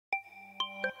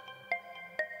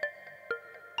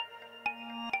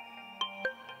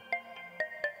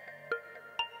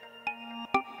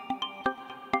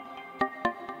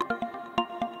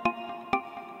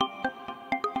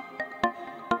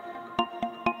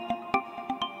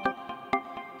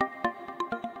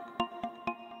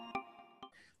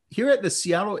Here at the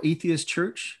Seattle Atheist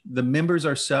Church, the members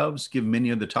ourselves give many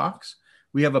of the talks.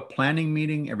 We have a planning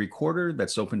meeting every quarter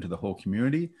that's open to the whole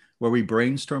community where we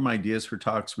brainstorm ideas for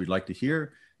talks we'd like to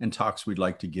hear and talks we'd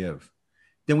like to give.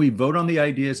 Then we vote on the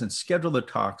ideas and schedule the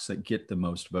talks that get the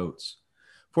most votes.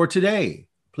 For today,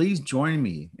 please join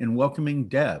me in welcoming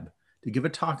Deb to give a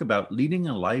talk about leading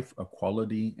a life of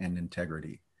quality and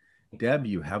integrity. Deb,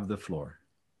 you have the floor.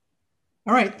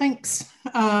 All right, thanks.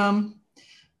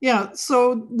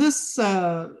 So this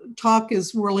talk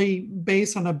is really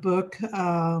based on a book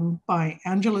by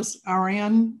Angeles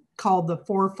Arrien called The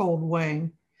Fourfold Way.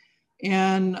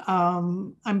 And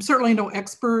I'm certainly no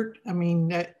expert. I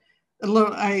mean,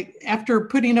 after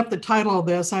putting up the title of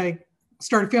this, I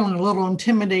started feeling a little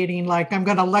intimidating, like I'm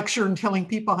going to lecture and telling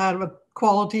people how to have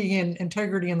quality and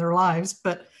integrity in their lives,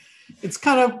 but it's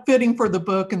kind of fitting for the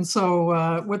book. And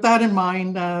so with that in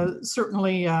mind,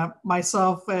 certainly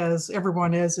myself, as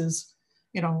everyone is,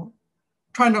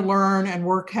 trying to learn and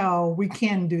work how we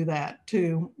can do that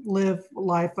to live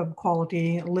life of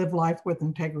quality, live life with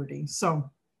integrity. So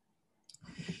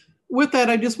with that,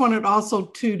 I just wanted also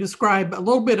to describe a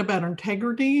little bit about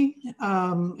integrity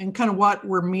and kind of what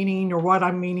we're meaning or what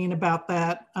I'm meaning about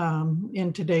that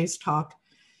in today's talk.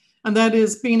 And that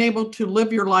is being able to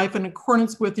live your life in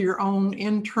accordance with your own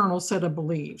internal set of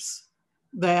beliefs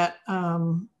that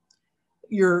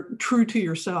you're true to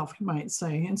yourself, you might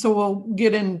say. And so we'll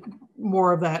get in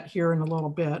more of that here in a little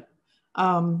bit.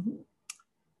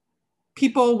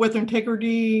 People with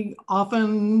integrity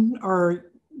often are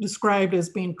described as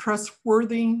being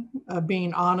trustworthy,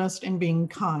 being honest, and being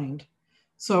kind.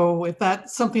 So if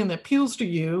that's something that appeals to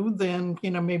you, then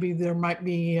maybe there might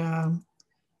be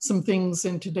some things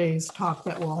in today's talk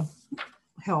that will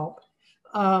help.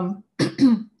 Angeles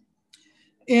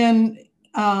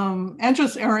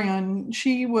Arrien,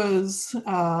 she was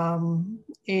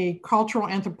a cultural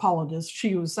anthropologist.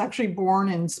 She was actually born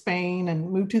in Spain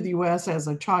and moved to the US as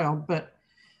a child, but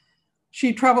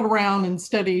she traveled around and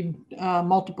studied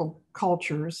multiple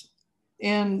cultures.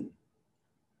 And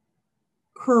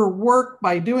her work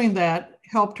by doing that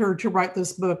helped her to write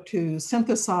this book to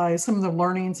synthesize some of the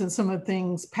learnings and some of the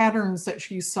things, patterns that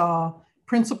she saw,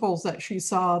 principles that she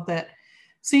saw that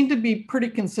seemed to be pretty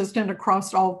consistent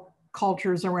across all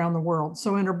cultures around the world.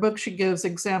 So in her book, she gives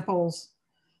examples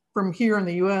from here in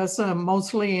the US,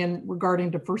 mostly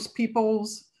regarding to First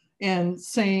Peoples, and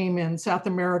same in South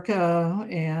America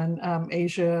and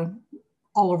Asia,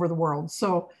 all over the world.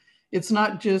 So it's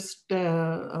not just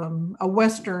a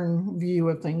Western view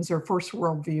of things or first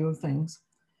world view of things.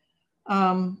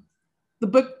 The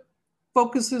book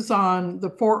focuses on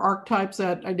the 4 archetypes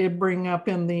that I did bring up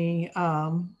in the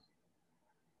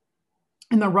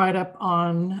write-up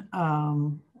on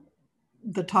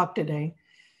the talk today.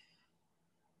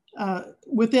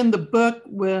 Within the book,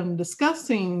 when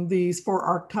discussing these 4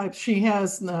 archetypes, she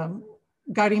has the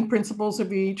guiding principles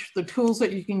of each, the tools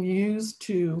that you can use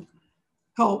to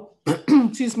help,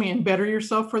 and better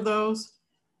yourself for those,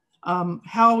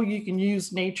 how you can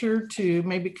use nature to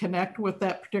maybe connect with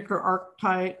that particular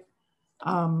archetype,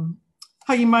 how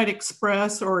you might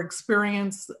express or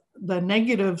experience the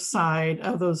negative side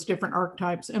of those different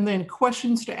archetypes, and then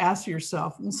questions to ask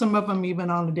yourself, and some of them even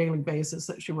on a daily basis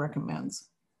that she recommends.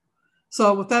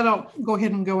 So with that, I'll go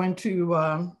ahead and go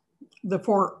into the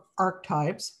 4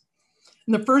 archetypes.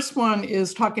 And the first one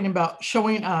is talking about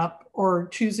showing up or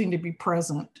choosing to be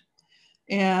present.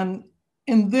 And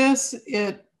in this,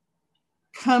 it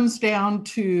comes down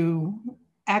to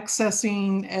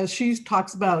accessing, as she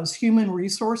talks about, as human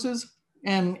resources.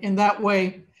 And in that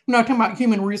way, I'm not talking about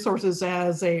human resources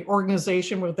as an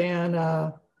organization within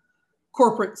a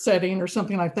corporate setting or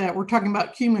something like that. We're talking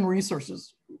about human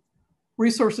resources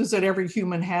that every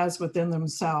human has within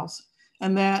themselves.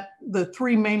 And that the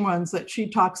 3 main ones that she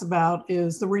talks about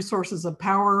is the resources of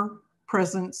power,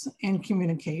 presence, and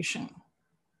communication.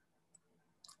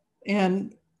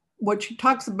 And what she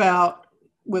talks about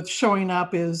with showing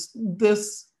up is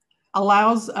this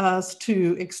allows us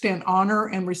to extend honor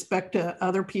and respect to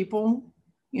other people,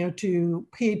 to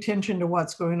pay attention to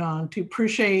what's going on, to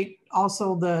appreciate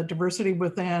also the diversity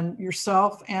within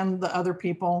yourself and the other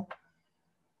people,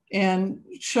 and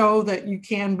show that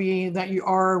you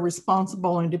are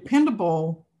responsible and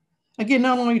dependable, again,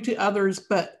 not only to others,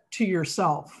 but to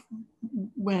yourself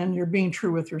when you're being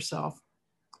true with yourself.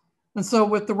 And so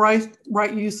with the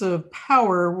right use of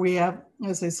power, we have,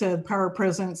 as I said, power,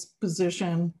 presence,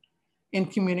 position,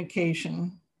 and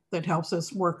communication that helps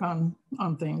us work on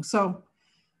things. So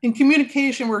in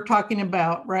communication, we're talking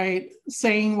about,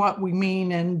 saying what we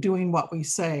mean and doing what we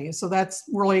say. So that's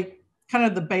really kind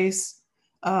of the base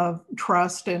of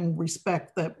trust and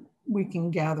respect that we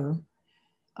can gather.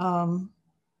 The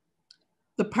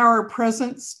power of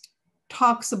presence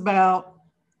talks about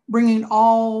bringing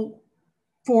all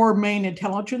four main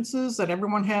intelligences that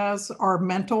everyone has: our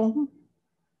mental,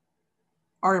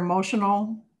 our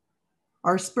emotional,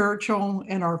 our spiritual,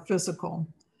 and our physical.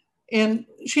 And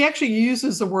she actually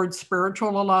uses the word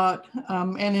spiritual a lot.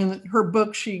 And in her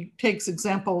book, she takes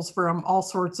examples from all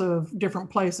sorts of different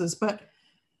places. But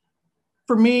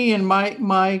for me, in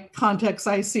my context,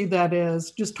 I see that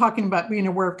as just talking about being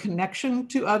aware of connection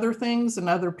to other things and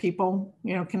other people,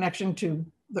 you know, connection to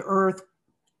the earth,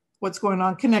 what's going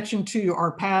on, connection to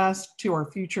our past, to our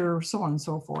future, so on and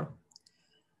so forth.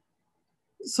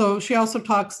 So she also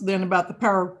talks then about the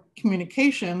power of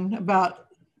communication, about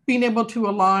being able to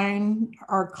align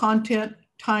our content,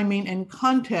 timing, and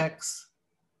context,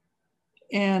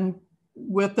 and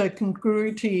with a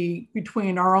congruity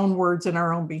between our own words and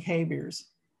our own behaviors.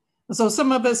 And so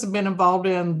some of us have been involved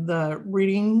in the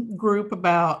reading group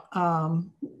about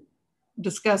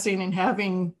discussing and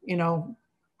having, you know,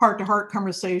 heart-to-heart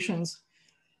conversations.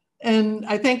 And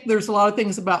I think there's a lot of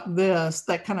things about this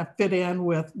that kind of fit in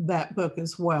with that book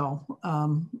as well.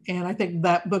 And I think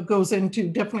that book goes into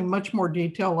definitely much more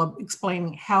detail of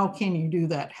explaining how can you do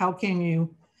that? How can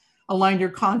you align your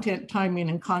content, timing,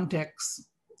 and context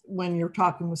when you're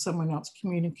talking with someone else,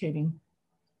 communicating.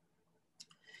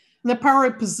 The power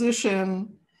of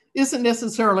position isn't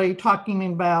necessarily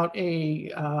talking about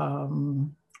a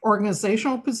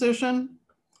organizational position,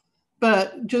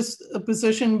 but just a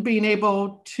position being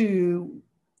able to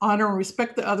honor and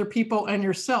respect the other people and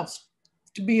yourselves,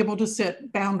 to be able to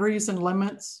set boundaries and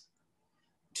limits,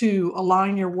 to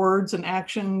align your words and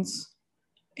actions,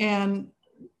 and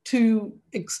to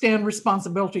extend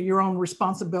responsibility, your own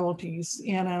responsibilities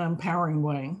in an empowering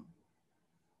way.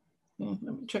 Let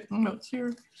me check my notes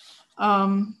here.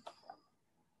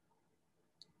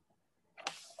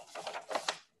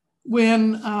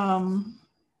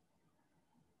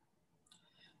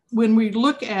 When we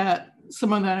look at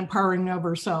some of that empowering of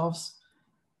ourselves,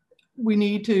 we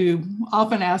need to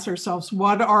often ask ourselves,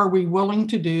 what are we willing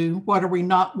to do? What are we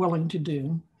not willing to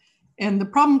do? And the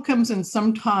problem comes in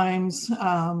sometimes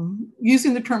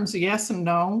using the terms yes and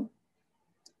no.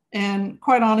 And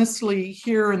quite honestly,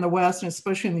 here in the West, and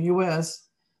especially in the US,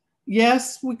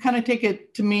 yes, we kind of take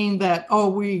it to mean that, oh,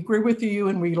 we agree with you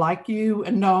and we like you,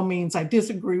 and no means I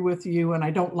disagree with you and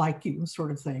I don't like you, sort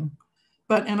of thing.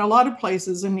 But in a lot of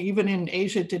places, and even in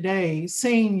Asia today,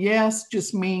 saying yes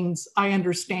just means I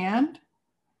understand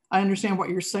what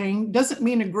you're saying. Doesn't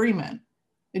mean agreement.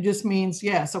 It just means,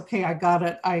 yes, okay, I got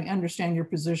it. I understand your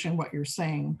position, what you're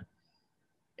saying.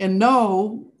 And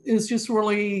no is just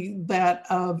really that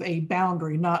of a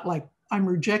boundary, not like I'm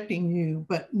rejecting you,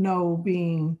 but no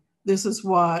being, this is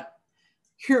what,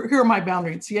 here are my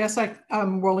boundaries. Yes,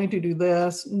 I'm willing to do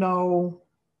this. No,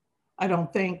 I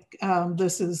don't think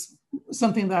this is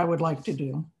something that I would like to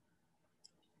do.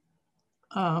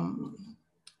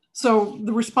 So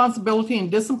the responsibility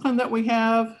and discipline that we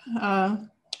have,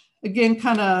 again,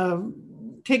 kind of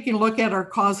taking a look at our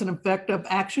cause and effect of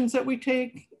actions that we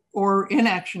take or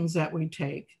inactions that we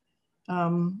take.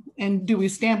 And do we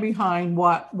stand behind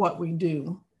what we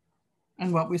do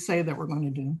and what we say that we're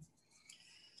going to do?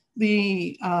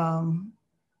 The,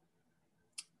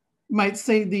 might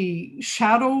say the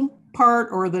shadow part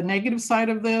or the negative side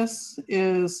of this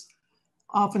is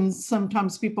often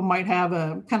sometimes people might have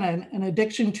a kind of an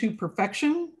addiction to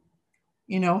perfection,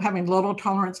 you know, having little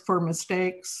tolerance for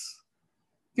mistakes,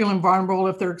 feeling vulnerable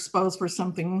if they're exposed for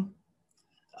something.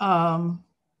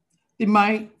 They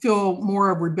might feel more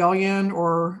of rebellion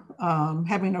or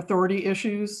having authority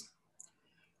issues,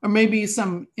 or maybe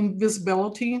some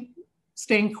invisibility,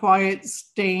 staying quiet,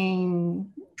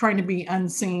 trying to be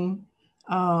unseen,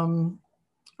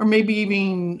 or maybe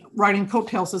even riding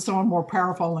coattails of someone more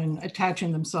powerful and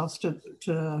attaching themselves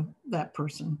to that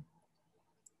person.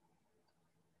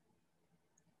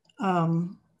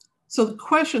 So the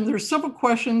question, there's several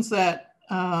questions that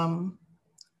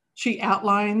she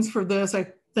outlines for this. I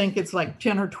think it's like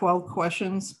 10 or 12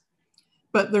 questions,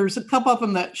 but there's a couple of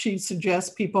them that she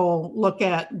suggests people look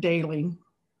at daily.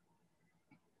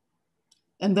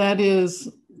 And that is,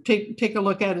 take a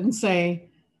look at it and say,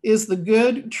 is the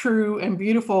good, true, and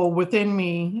beautiful within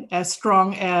me as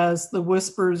strong as the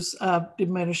whispers of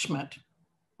diminishment?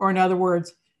 Or in other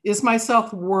words, is my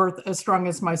self-worth as strong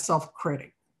as my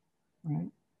self-critic, right?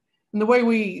 And the way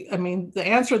the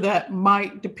answer to that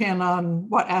might depend on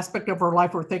what aspect of our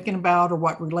life we're thinking about or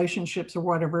what relationships or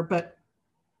whatever, but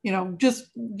you know,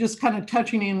 just kind of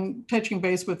touching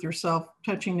base with yourself,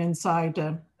 touching inside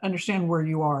to understand where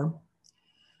you are.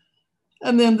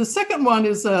 And then the second one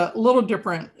is a little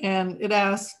different, and it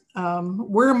asks,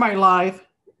 where in my life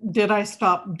did I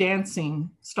stop dancing,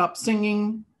 stop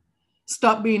singing,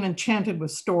 stop being enchanted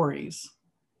with stories?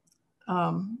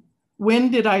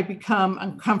 When did I become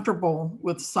uncomfortable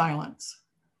with silence?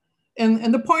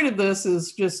 And the point of this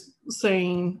is just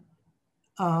saying,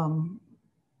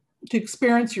 to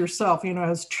experience yourself, you know,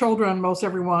 as children, most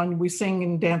everyone, we sing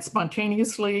and dance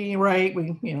spontaneously, right?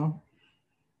 We, you know,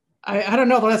 I don't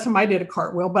know the last time I did a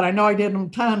cartwheel, but I know I did them a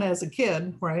ton as a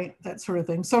kid, right? That sort of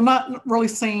thing. So not really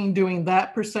saying doing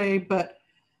that per se, but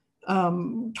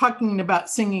talking about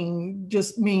singing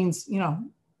just means, you know,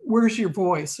 where's your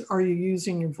voice? Are you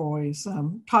using your voice?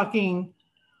 Talking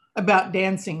about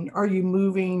dancing, are you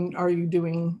moving? Are you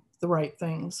doing the right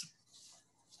things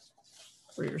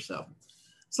for yourself?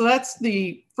 So that's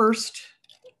the first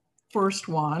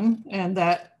one. And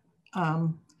that,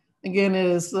 again,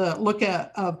 is the look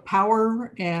at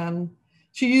power. And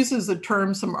she uses the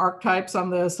term, some archetypes on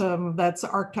this. That's the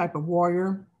archetype of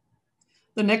warrior.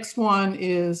 The next one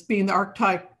is being the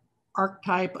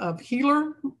archetype of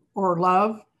healer or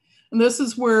love. And this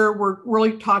is where we're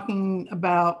really talking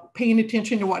about paying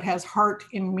attention to what has heart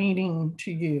and meaning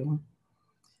to you.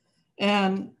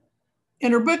 And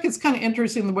in her book, it's kind of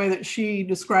interesting the way that she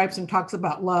describes and talks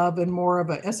about love in more of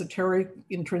an esoteric,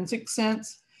 intrinsic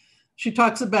sense. She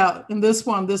talks about, in this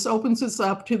one, this opens us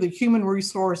up to the human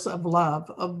resource of love,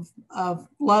 of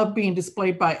love being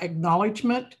displayed by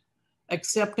acknowledgement,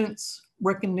 acceptance,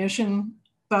 recognition,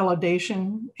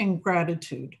 validation, and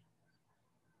gratitude,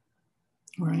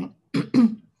 right?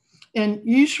 And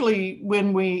usually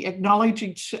when we acknowledge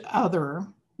each other,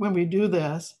 when we do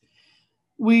this,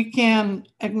 we can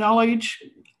acknowledge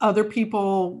other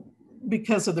people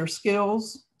because of their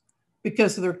skills,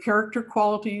 because of their character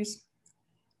qualities,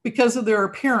 because of their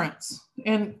appearance.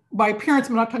 And by appearance,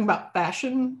 I'm not talking about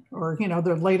fashion or, you know,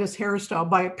 their latest hairstyle.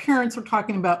 By appearance, we're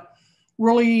talking about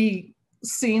really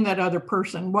seeing that other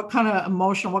person. What kind of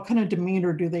emotion, what kind of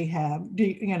demeanor do they have?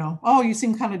 You know, oh, you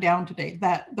seem kind of down today,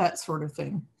 that sort of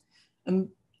thing. And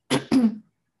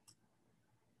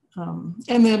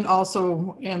and then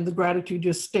also, and the gratitude,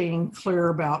 just staying clear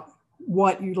about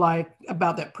what you like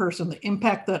about that person, the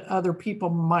impact that other people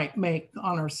might make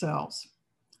on ourselves.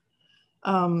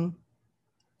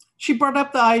 She brought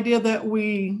up the idea that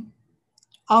we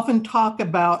often talk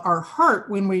about our heart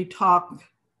when we talk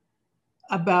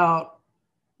about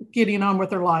getting on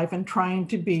with our life and trying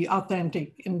to be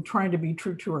authentic and trying to be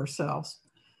true to ourselves.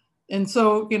 And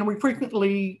so, you know, we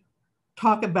frequently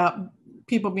talk about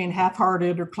people being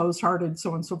half-hearted or closed-hearted, so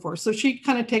on and so forth. So she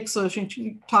kind of takes those and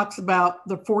she talks about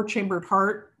the four-chambered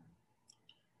heart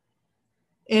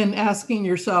and asking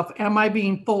yourself, am I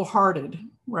being full-hearted,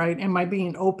 right? Am I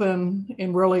being open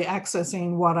and really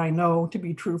accessing what I know to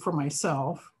be true for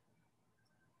myself?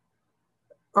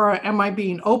 Or am I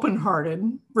being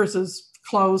open-hearted versus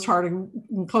closed-hearted?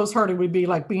 And closed-hearted would be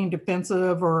like being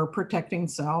defensive or protecting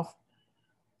self.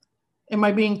 Am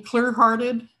I being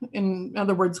clear-hearted? In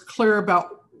other words, clear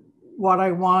about what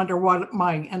I want or what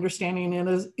my understanding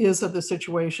is of the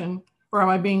situation? Or am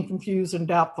I being confused and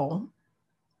doubtful?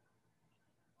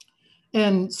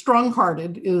 And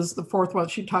strong-hearted is the fourth one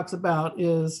she talks about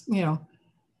is, you know,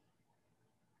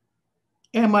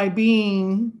 am I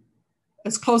being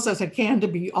as close as I can to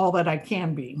be all that I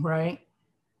can be, right?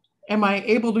 Am I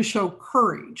able to show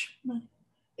courage?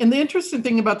 And the interesting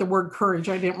thing about the word courage,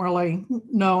 I didn't really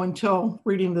know until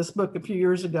reading this book a few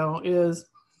years ago, is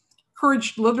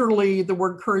courage, literally the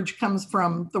word courage comes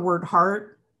from the word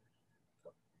heart,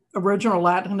 original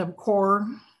Latin of cor,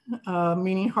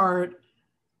 meaning heart.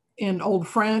 In Old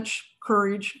French,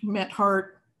 courage meant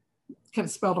heart, kind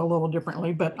of spelled a little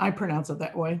differently, but I pronounce it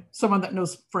that way. Someone that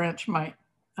knows French might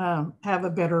have a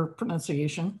better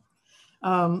pronunciation.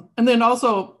 And then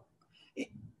also,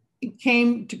 it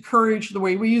came to courage the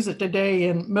way we use it today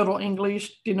in Middle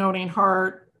English, denoting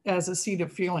heart as a seat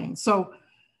of feeling. So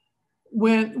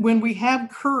when we have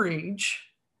courage,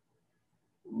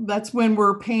 that's when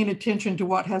we're paying attention to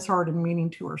what has heart and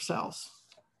meaning to ourselves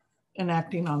and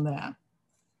acting on that.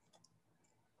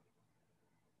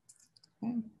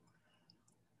 Okay.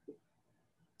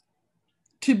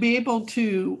 To be able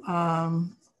to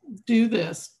do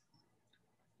this,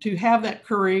 to have that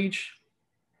courage,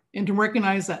 and to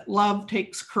recognize that love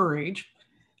takes courage.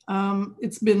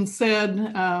 It's been said,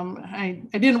 I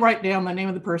didn't write down the name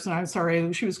of the person, I'm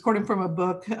sorry. She was quoting from a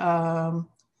book.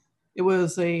 It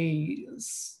was a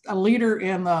leader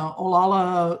in the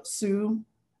Olala Sioux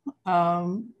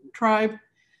tribe,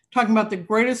 talking about the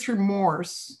greatest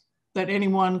remorse that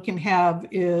anyone can have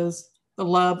is the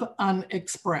love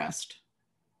unexpressed.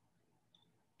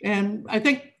 And I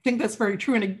think that's very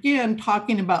true. And again,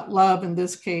 talking about love in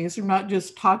this case, we're not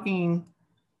just talking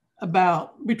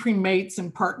about between mates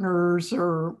and partners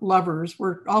or lovers.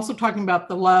 We're also talking about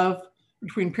the love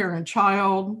between parent and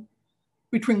child,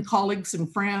 between colleagues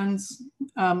and friends,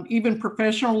 even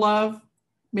professional love,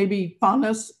 maybe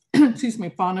fondness, excuse me,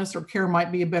 fondness or care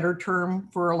might be a better term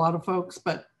for a lot of folks,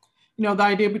 but the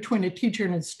idea between a teacher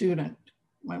and a student.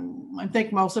 I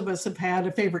think most of us have had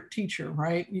a favorite teacher,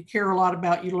 right? You care a lot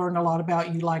about, you learn a lot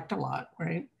about, you liked a lot,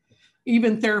 right?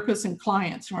 Even therapists and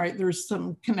clients, right? There's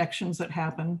some connections that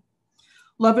happen.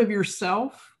 Love of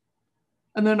yourself,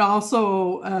 and then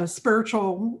also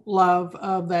spiritual love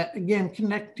of that, again,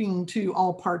 connecting to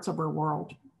all parts of our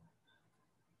world.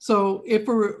 So if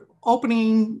we're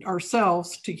opening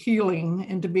ourselves to healing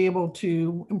and to be able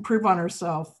to improve on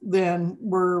ourselves, then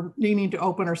we're needing to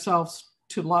open ourselves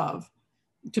to love,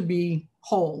 to be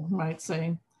whole, you might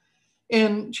say.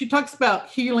 And she talks about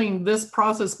healing, this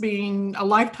process being a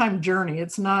lifetime journey.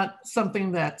 It's not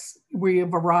something that's we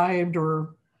have arrived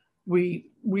or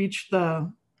we reach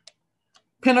the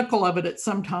pinnacle of it at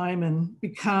some time and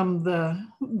become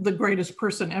the greatest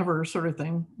person ever, sort of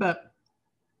thing. But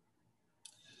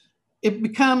it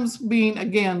becomes being,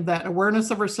 again, that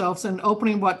awareness of ourselves and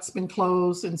opening what's been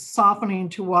closed and softening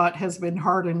to what has been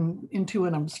hardened into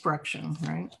an obstruction,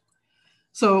 right?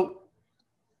 So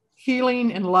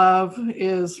healing and love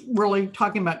is really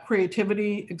talking about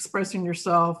creativity, expressing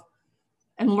yourself,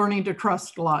 and learning to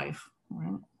trust life,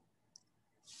 right?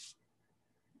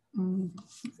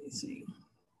 Let's see.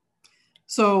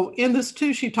 So in this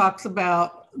too, she talks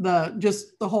about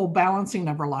just the whole balancing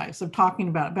of our lives, so talking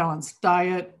about balanced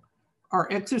diet, our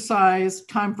exercise,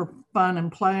 time for fun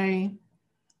and play,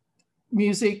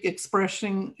 music,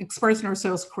 expressing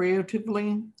ourselves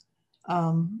creatively,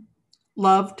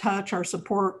 love, touch, our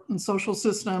support and social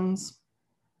systems,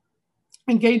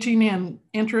 engaging in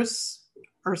interests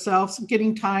ourselves,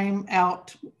 getting time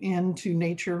out into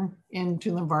nature,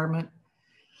 into the environment.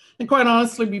 And quite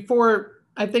honestly, before,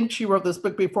 I think she wrote this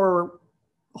book before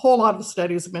a whole lot of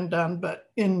studies have been done,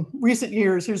 but in recent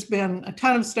years, there's been a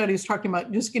ton of studies talking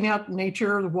about just getting out in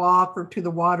nature, the walk or to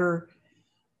the water,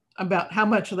 about how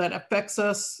much of that affects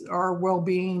us, our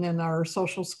well-being and our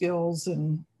social skills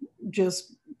and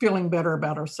just feeling better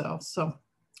about ourselves. So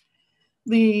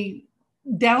the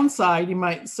downside, you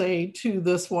might say, to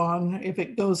this one, if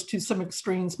it goes to some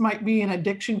extremes, might be an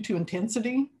addiction to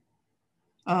intensity,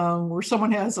 where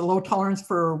someone has a low tolerance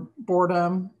for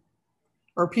boredom,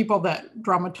 or people that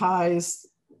dramatize,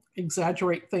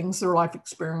 exaggerate things, their life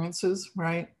experiences,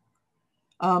 right?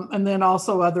 And then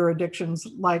also other addictions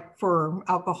like for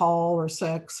alcohol or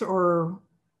sex or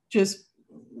just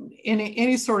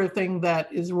any sort of thing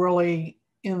that is really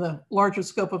in the larger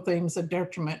scope of things a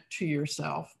detriment to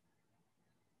yourself.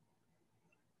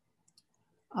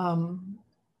 Some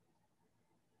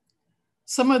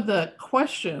of the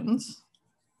questions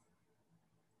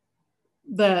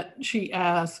that she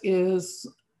asks is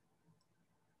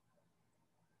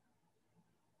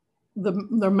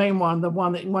the main one, the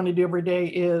one that you want to do every day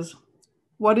is,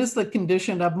 what is the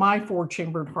condition of my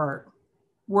four-chambered heart?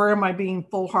 Where am I being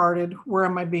full-hearted? Where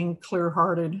am I being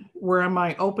clear-hearted? Where am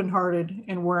I open-hearted?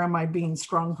 And where am I being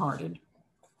strong-hearted?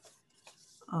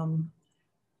 And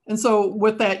so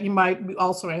with that, you might be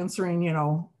also answering,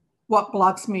 what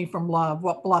blocks me from love?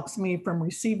 What blocks me from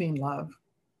receiving love?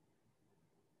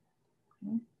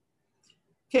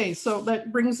 Okay, so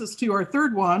that brings us to our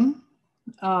third one,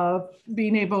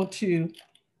 being able to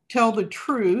tell the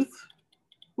truth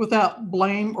without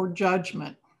blame or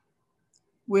judgment,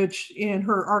 which in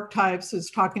her archetypes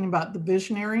is talking about the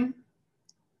visionary.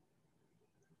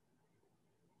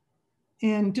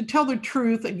 And to tell the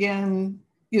truth, again,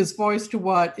 is voice to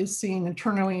what is seen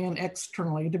internally and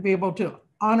externally, to be able to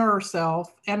honor ourselves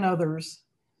and others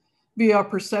via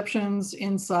perceptions,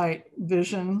 insight,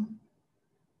 vision.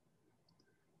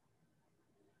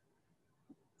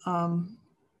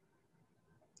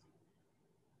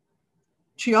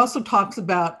 She also talks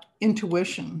about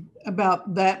intuition,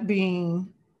 about that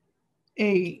being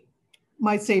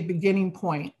might say, beginning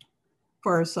point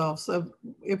for ourselves. So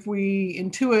if we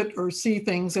intuit or see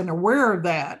things and are aware of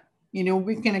that,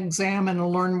 we can examine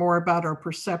and learn more about our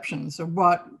perceptions of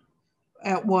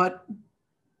at what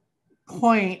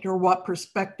point or what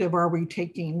perspective are we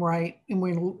taking, right? And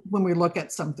when we look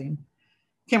at something,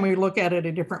 can we look at it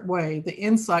a different way? The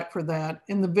insight for that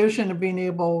and the vision of being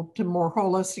able to more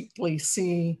holistically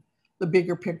see the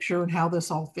bigger picture and how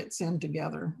this all fits in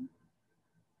together.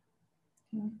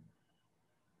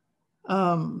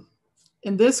 In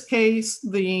this case,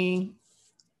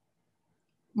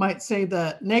 might say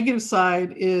the negative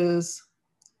side is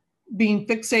being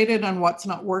fixated on what's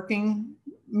not working,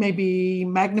 maybe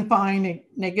magnifying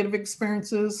negative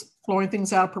experiences, blowing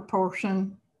things out of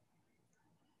proportion,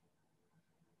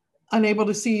 unable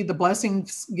to see the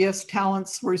blessings, gifts,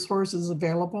 talents, resources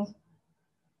available.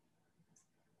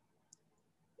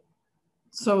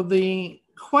 So the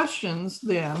questions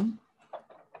then,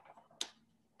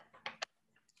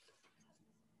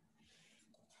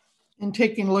 and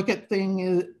taking a look at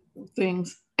things,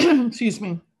 excuse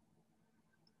me,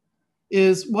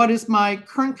 is what is my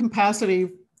current capacity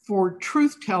for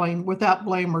truth-telling without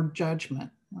blame or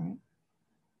judgment, right?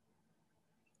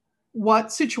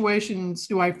 What situations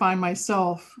do I find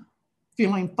myself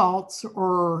feeling false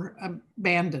or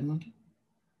abandoned?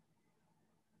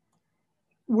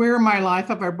 Where in my life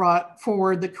have I brought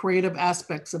forward the creative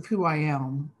aspects of who I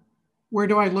am? Where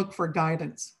do I look for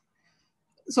guidance?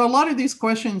 So a lot of these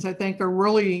questions, I think, are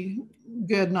really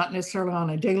good, not necessarily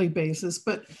on a daily basis,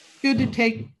 but good to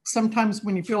take sometimes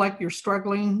when you feel like you're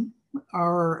struggling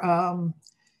or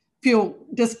feel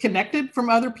disconnected from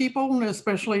other people,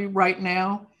 especially right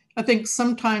now. I think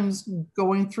sometimes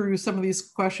going through some of these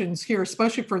questions here,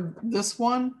 especially for this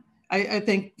one, I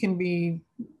think can be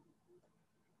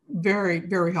very,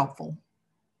 very helpful.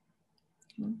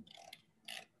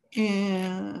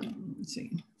 And let's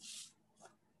see.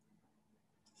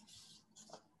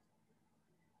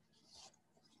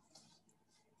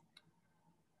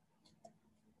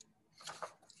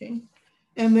 Okay.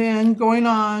 And then going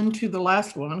on to the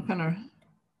last one, I'm kind of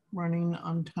running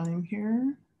on time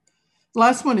here. The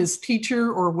last one is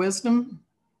teacher or wisdom.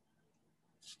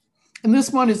 And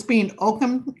this one is being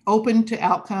open to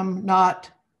outcome, not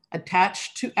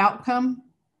attached to outcome.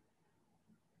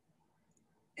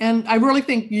 And I really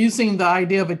think using the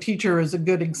idea of a teacher is a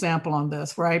good example on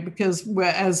this, right? Because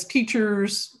as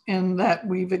teachers, and that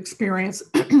we've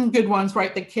experienced good ones,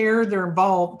 right? They care, they're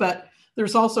involved, but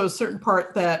there's also a certain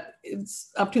part that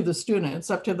it's up to the student,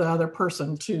 it's up to the other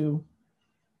person to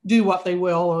do what they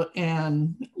will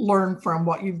and learn from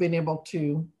what you've been able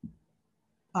to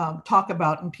talk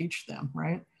about and teach them,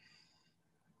 right?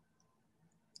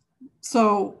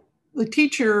 So the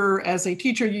teacher, as a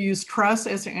teacher, you use trust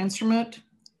as an instrument,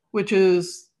 which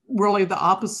is really the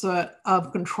opposite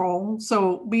of control.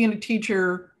 So being a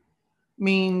teacher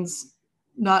means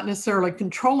not necessarily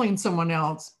controlling someone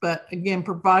else, but again,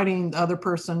 providing the other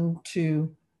person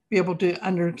to be able to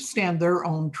understand their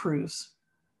own truths.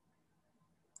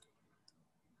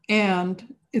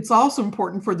 And it's also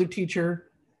important for the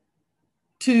teacher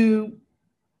to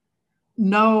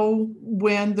know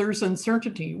when there's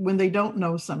uncertainty, when they don't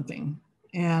know something.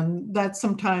 And that's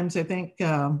sometimes, I think,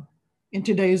 in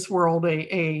today's world,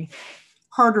 a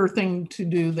harder thing to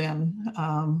do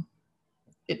than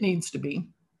it needs to be,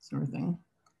 sort of thing.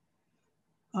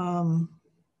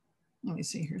 Let me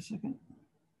see here a second.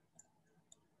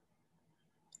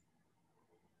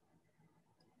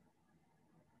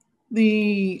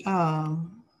 The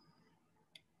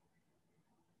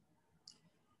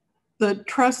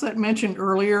trust that I mentioned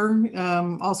earlier,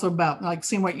 also about like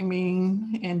seeing what you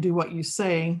mean and do what you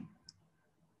say,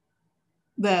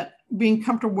 that being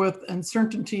comfortable with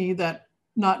uncertainty, that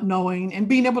not knowing, and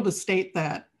being able to state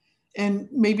that, and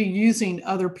maybe using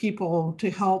other people to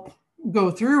help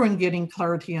go through and getting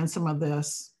clarity on some of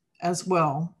this as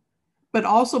well, but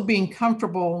also being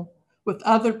comfortable with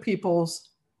other people's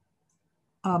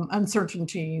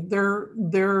uncertainty,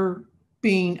 they're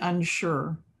being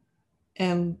unsure,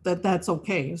 and that's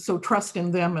okay. So trust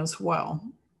in them as well.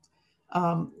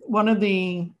 One of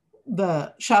the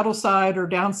shadow side or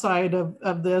downside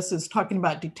of this is talking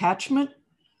about detachment.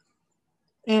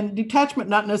 And detachment,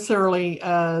 not necessarily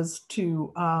as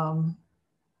to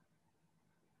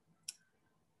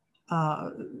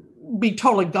be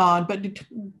totally gone,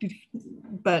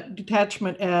 but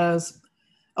detachment as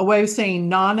a way of saying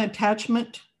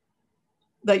non-attachment,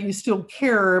 that you still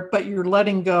care, but you're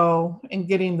letting go and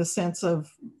getting the sense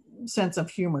of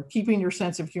humor, keeping your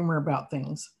sense of humor about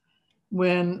things.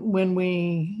 When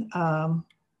we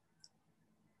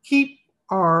keep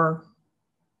our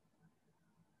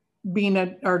being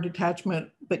at our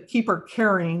detachment, but keep our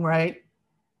caring, right,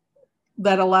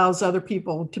 that allows other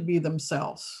people to be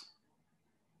themselves.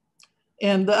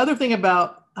 And the other thing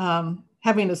about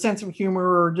having a sense of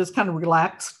humor or just kind of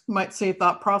relaxed, might say,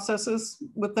 thought processes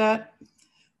with that,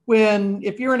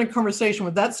 if you're in a conversation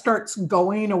where that starts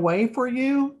going away for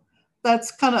you,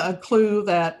 that's kind of a clue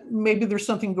that maybe there's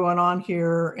something going on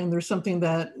here and there's something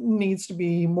that needs to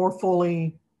be more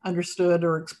fully understood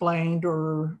or explained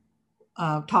or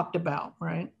talked about,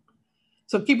 right?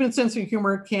 So keeping a sense of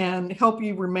humor can help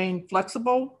you remain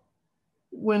flexible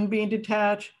when being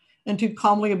detached, and to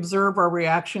calmly observe our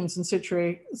reactions and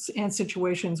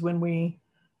situations when we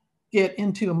get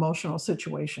into emotional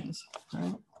situations.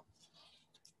 Right?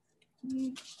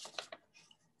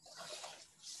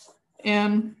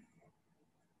 And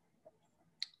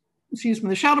excuse me,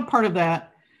 the shadow part of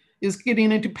that is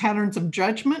getting into patterns of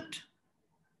judgment,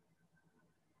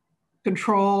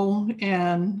 control,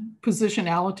 and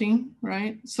positionality,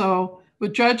 right? So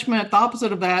with judgment, the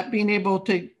opposite of that, being able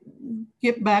to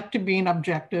get back to being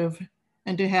objective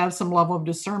and to have some level of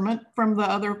discernment from the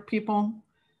other people,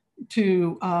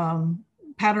 to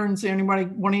patterns, anybody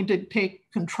wanting to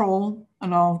take control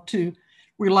and all, to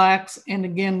relax and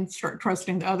again start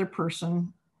trusting the other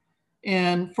person.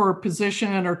 And for a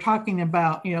position or talking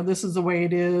about, you know, this is the way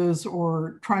it is,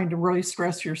 or trying to really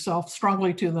stress yourself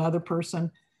strongly to the other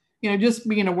person, you know, just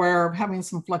being aware of having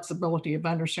some flexibility of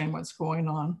understanding what's going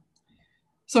on.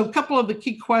 So a couple of the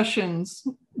key questions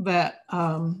that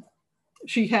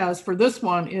she has for this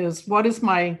one is, what is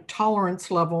my tolerance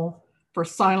level for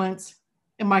silence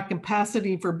and my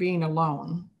capacity for being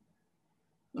alone?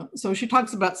 So she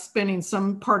talks about spending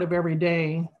some part of every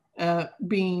day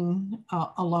being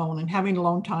alone and having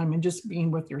alone time and just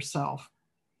being with yourself.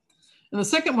 And the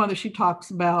second one that she talks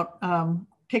about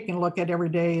taking a look at every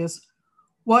day is,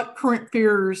 what current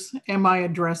fears am I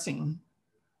addressing?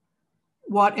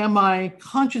 What am I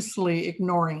consciously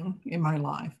ignoring in my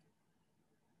life?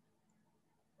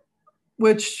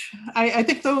 Which I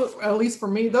think, though, at least for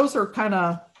me, those are kind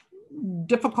of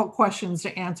difficult questions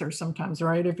to answer sometimes,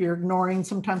 right? If you're ignoring,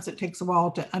 sometimes it takes a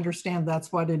while to understand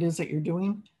that's what it is that you're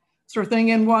doing, sort of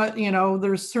thing. And what, you know,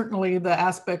 there's certainly the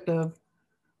aspect of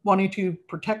wanting to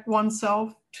protect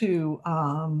oneself, to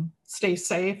stay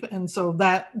safe. And so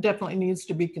that definitely needs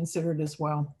to be considered as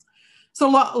well. So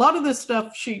a lot of this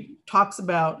stuff she talks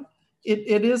about,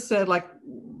 it is said, like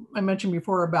I mentioned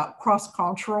before, about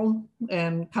cross-cultural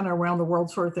and kind of around the world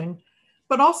sort of thing.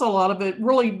 But also a lot of it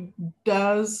really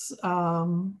does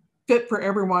fit for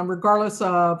everyone, regardless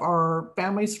of our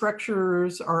family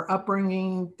structures, our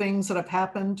upbringing, things that have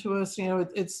happened to us. You know,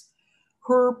 it's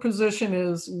her position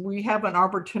is, we have an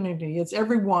opportunity. It's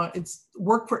everyone. It's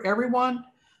work for everyone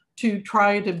to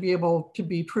try to be able to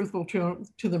be truthful to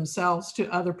themselves, to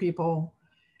other people,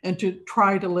 and to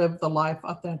try to live the life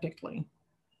authentically.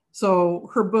 So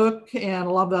her book and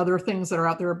a lot of the other things that are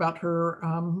out there about her,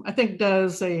 I think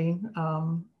does a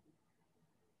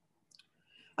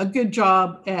good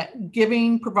job at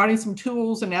providing some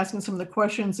tools and asking some of the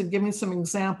questions and giving some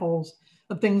examples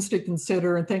of things to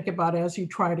consider and think about as you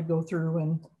try to go through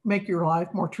and make your life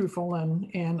more truthful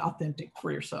and authentic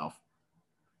for yourself.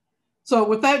 So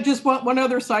with that, just one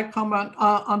other side comment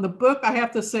on the book. I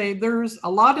have to say there's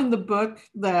a lot in the book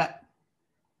that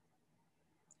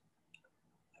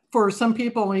for some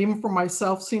people, and even for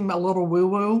myself, seem a little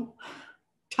woo-woo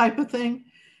type of thing.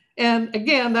 And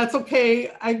again, that's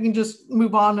okay. I can just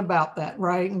move on about that,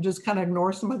 right? And just kind of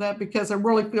ignore some of that, because I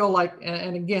really feel like,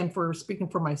 and again, for speaking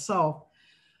for myself,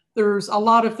 there's a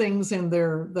lot of things in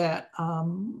there that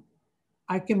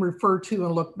I can refer to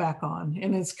and look back on.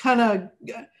 And it's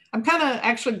I'm kind of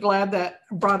actually glad that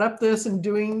I brought up this and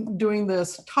doing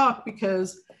this talk,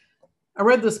 because I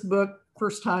read this book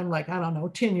first time, like, I don't know,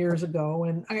 10 years ago.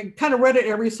 And I kind of read it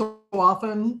every so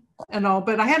often and all,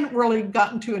 but I hadn't really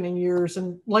gotten to it in years.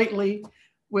 And lately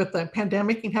with the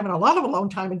pandemic and having a lot of alone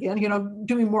time again, you know,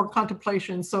 doing more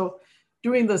contemplation. So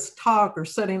doing this talk, or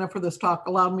setting up for this talk,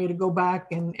 allowed me to go back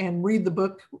and read the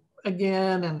book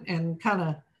again and kind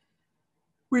of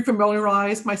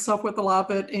refamiliarize myself with a lot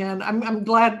of it. And I'm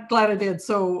glad I did.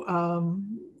 So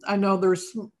I know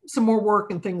there's some more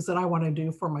work and things that I want to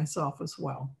do for myself as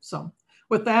well. So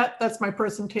with that, that's my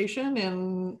presentation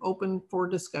and open for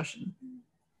discussion.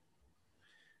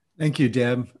 Thank you,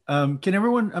 Deb. Can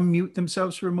everyone unmute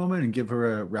themselves for a moment and give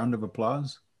her a round of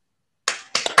applause?